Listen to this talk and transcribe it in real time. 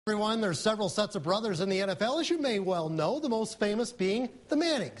Everyone, there's several sets of brothers in the NFL, as you may well know, the most famous being the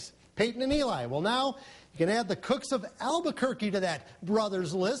Mannings, Peyton and Eli. Well, now you can add the Cooks of Albuquerque to that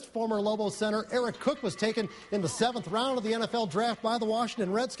brothers list. Former Lobo center Erik Cook was taken in the 7th round of the NFL draft by the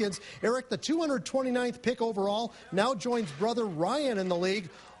Washington Redskins. Erik, the 229th pick overall, now joins brother Ryan in the league.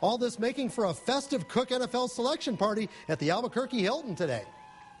 All this making for a festive Cook NFL selection party at the Albuquerque Hilton today.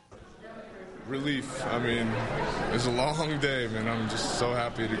 Relief. I mean, it's a long day, man. I'm just so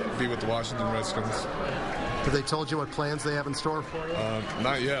happy to be with the Washington Redskins. Have they told you what plans they have in store for you?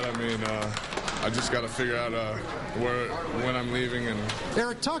 Not yet. I mean, I just got to figure out when I'm leaving. And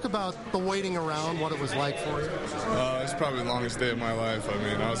Erik, talk about the waiting around, what it was like for you. It's probably the longest day of my life. I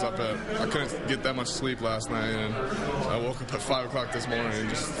mean, I couldn't get that much sleep last night, and I woke up at 5 o'clock this morning and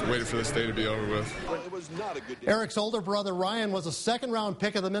just waited for this day to be over with. Erik's older brother Ryan was a 2nd-round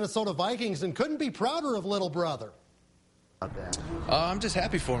pick of the Minnesota Vikings and couldn't be prouder of little brother. I'm just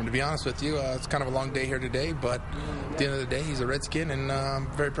happy for him, to be honest with you. It's kind of a long day here today, but at the end of the day, he's a Redskin, and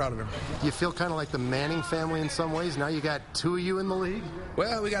I'm very proud of him. You feel kind of like the Manning family in some ways? Now you got 2 of you in the league?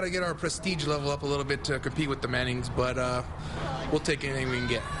 Well, we got to get our prestige level up a little bit to compete with the Mannings, but we'll take anything we can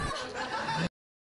get.